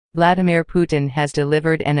Vladimir Putin has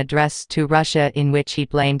delivered an address to Russia in which he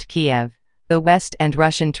blamed Kiev, the West and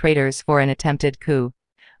Russian traitors for an attempted coup.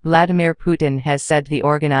 Vladimir Putin has said the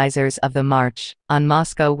organizers of the march on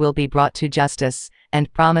Moscow will be brought to justice,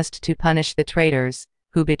 and promised to punish the traitors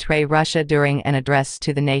who betray Russia during an address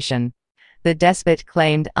to the nation. The despot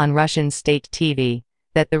claimed on Russian state TV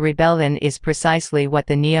that the rebellion is precisely what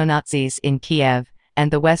the neo-Nazis in Kiev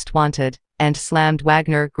and the West wanted, and slammed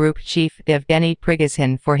Wagner Group chief Yevgeny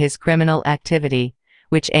Prigozhin for his criminal activity,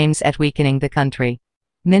 which aims at weakening the country.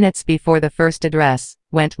 Minutes before the first address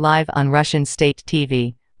went live on Russian state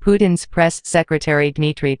TV, Putin's press secretary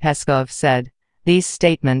Dmitry Peskov said, "These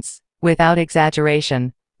statements, without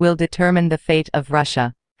exaggeration, will determine the fate of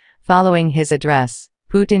Russia." Following his address,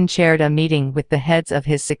 Putin chaired a meeting with the heads of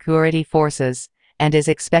his security forces, and is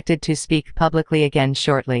expected to speak publicly again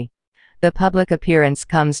shortly. The public appearance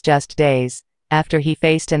comes just days after he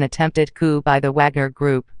faced an attempted coup by the Wagner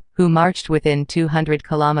Group, who marched within 200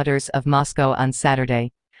 kilometers of Moscow on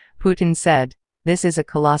Saturday. Putin said, "This is a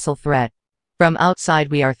colossal threat. From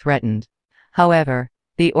outside we are threatened. However,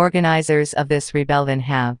 the organizers of this rebellion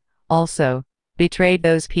have, also, betrayed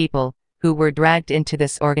those people who were dragged into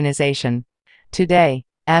this organization." Today,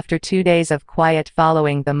 after 2 days of quiet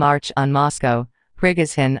following the march on Moscow,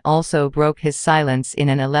 Prigozhin also broke his silence in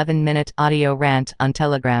an 11-minute audio rant on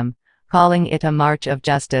Telegram, calling it a march of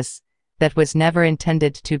justice that was never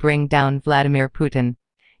intended to bring down Vladimir Putin.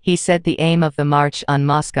 He said the aim of the march on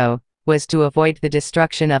Moscow was to avoid the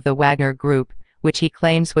destruction of the Wagner Group, which he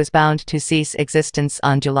claims was bound to cease existence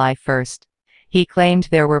on July 1. He claimed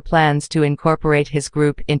there were plans to incorporate his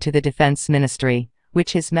group into the defense ministry,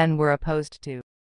 which his men were opposed to.